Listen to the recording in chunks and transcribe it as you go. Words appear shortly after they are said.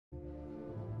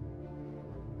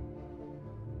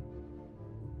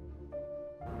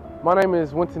My name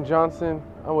is Wynton Johnson.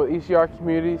 I'm with ECR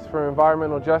Communities for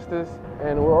Environmental Justice,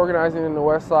 and we're organizing in the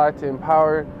West Side to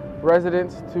empower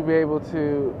residents to be able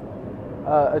to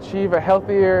achieve a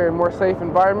healthier and more safe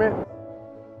environment.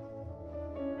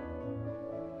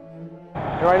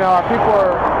 And right now our people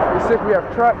are sick. We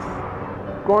have trucks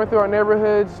going through our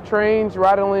neighborhoods, trains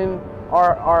rattling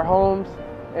our homes,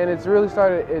 and it's really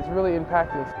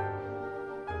impacting.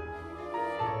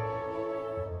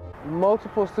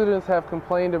 Multiple students have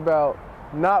complained about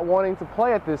not wanting to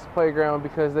play at this playground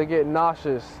because they get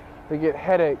nauseous, they get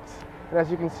headaches. And as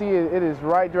you can see, it is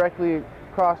right directly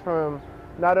across from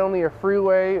not only a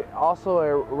freeway, also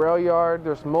a rail yard.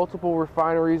 There's multiple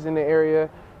refineries in the area.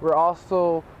 We're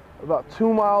also about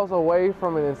 2 miles away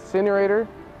from an incinerator.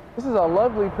 This is a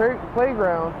lovely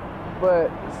playground, but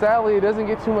sadly it doesn't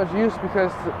get too much use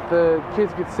because the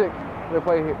kids get sick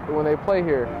when they play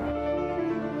here.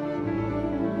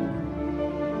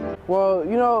 Well,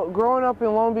 you know, growing up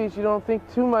in Long Beach, you don't think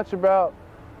too much about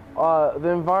the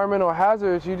environmental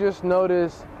hazards. You just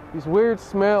notice these weird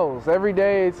smells. Every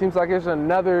day it seems like there's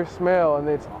another smell and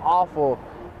it's awful.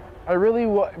 I really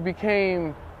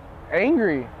became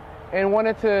angry and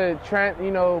wanted to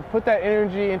put that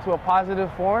energy into a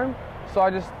positive form. So I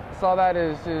just saw that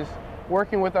as just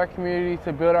working with our community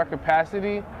to build our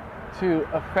capacity to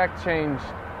affect change.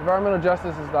 Environmental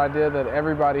justice is the idea that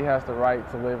everybody has the right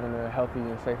to live in a healthy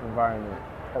and safe environment.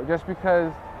 Just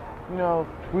because, you know,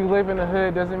 we live in the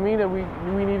hood doesn't mean that we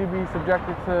need to be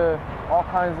subjected to all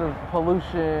kinds of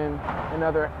pollution and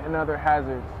other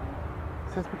hazards.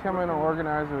 Since becoming an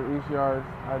organizer at ECR,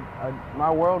 my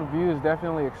worldview has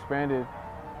definitely expanded.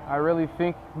 I really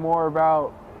think more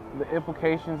about the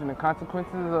implications and the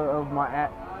consequences of my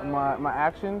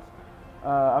actions.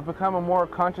 I've become a more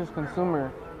conscious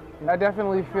consumer. I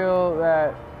definitely feel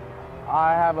that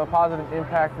I have a positive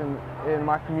impact in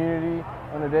my community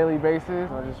on a daily basis.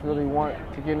 I just really want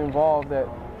to get involved at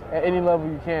any level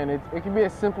you can. It can be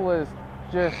as simple as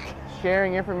just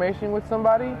sharing information with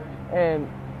somebody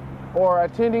or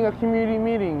attending a community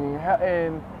meeting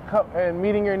and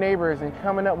meeting your neighbors and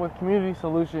coming up with community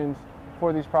solutions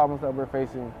for these problems that we're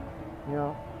facing. You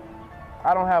know,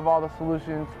 I don't have all the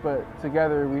solutions, but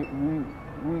together we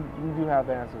do have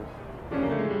the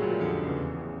answers.